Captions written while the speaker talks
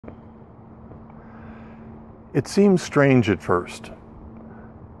It seems strange at first.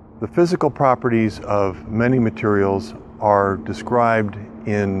 The physical properties of many materials are described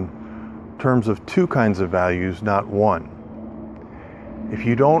in terms of two kinds of values, not one. If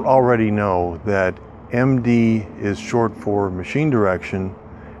you don't already know that MD is short for machine direction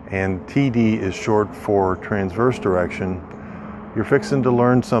and TD is short for transverse direction, you're fixing to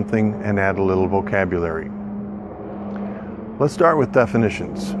learn something and add a little vocabulary. Let's start with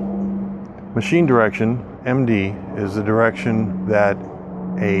definitions. Machine direction, MD, is the direction that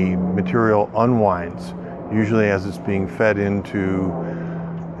a material unwinds, usually as it's being fed into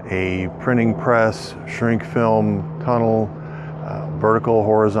a printing press, shrink film, tunnel, vertical,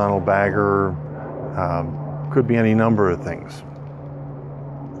 horizontal bagger, could be any number of things.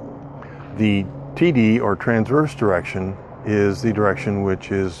 The TD, or transverse direction, is the direction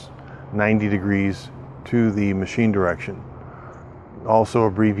which is 90 degrees to the machine direction, also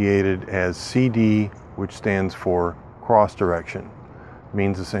abbreviated as CD, which stands for cross direction.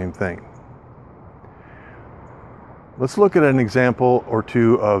 Means the same thing. Let's look at an example or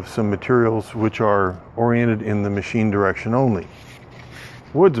two of some materials which are oriented in the machine direction only.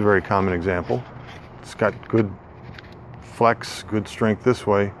 Wood's a very common example. It's got good flex, good strength this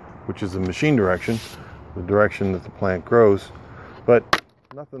way, which is the machine direction, the direction that the plant grows, but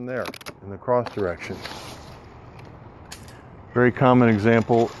nothing there in the cross direction. Very common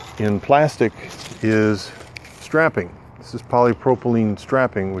example in plastic is strapping. This is polypropylene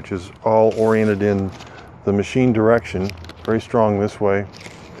strapping, which is all oriented in the machine direction, very strong this way.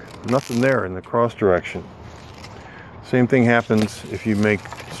 Nothing there in the cross direction. Same thing happens if you make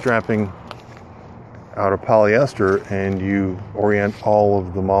strapping out of polyester and you orient all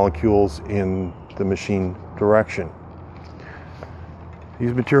of the molecules in the machine direction.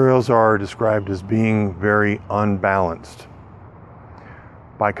 These materials are described as being very unbalanced.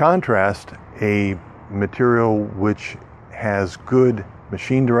 By contrast, a material which has good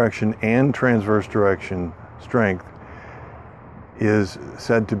machine direction and transverse direction strength is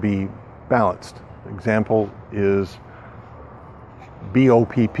said to be balanced. Example is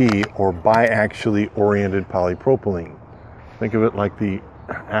BOPP, or biaxially oriented polypropylene. Think of it like the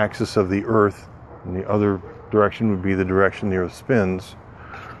axis of the Earth, and the other direction would be the direction the Earth spins.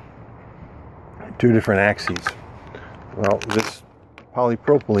 Two different axes. Well, this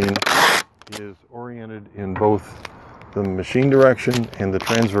polypropylene is oriented in both the machine direction and the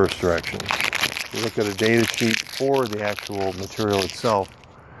transverse direction. If you look at a data sheet for the actual material itself,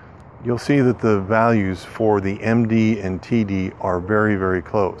 you'll see that the values for the MD and TD are very, very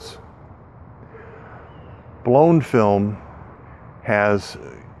close. Blown film has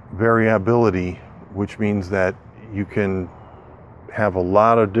variability, which means that you can have a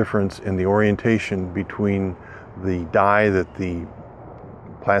lot of difference in the orientation between the die that the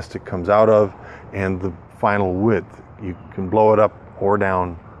plastic comes out of and the final width. You can blow it up or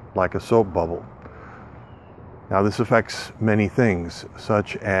down like a soap bubble. Now this affects many things,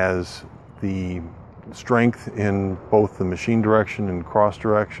 such as the strength in both the machine direction and cross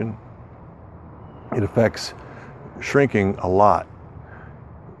direction. It affects shrinking a lot.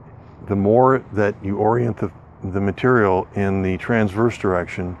 The more that you orient the material in the transverse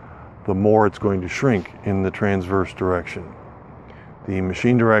direction, the more it's going to shrink in the transverse direction. The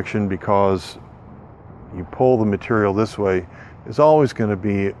machine direction, because you pull the material this way, is always going to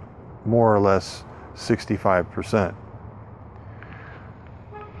be more or less 65%.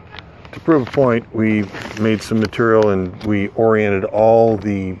 To prove a point, we made some material and we oriented all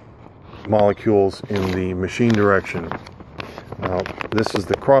the molecules in the machine direction. Now, this is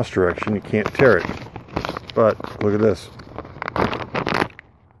the cross direction. You can't tear it. But look at this.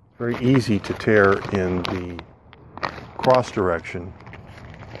 Very easy to tear in the cross direction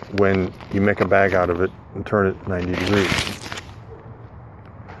when you make a bag out of it and turn it 90 degrees.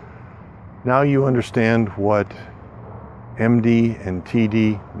 Now you understand what MD and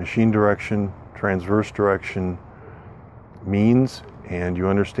TD, machine direction, transverse direction, means, and you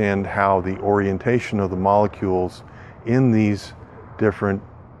understand how the orientation of the molecules in these different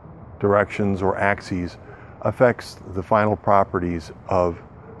directions or axes affects the final properties of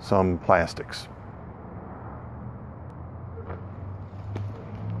some plastics.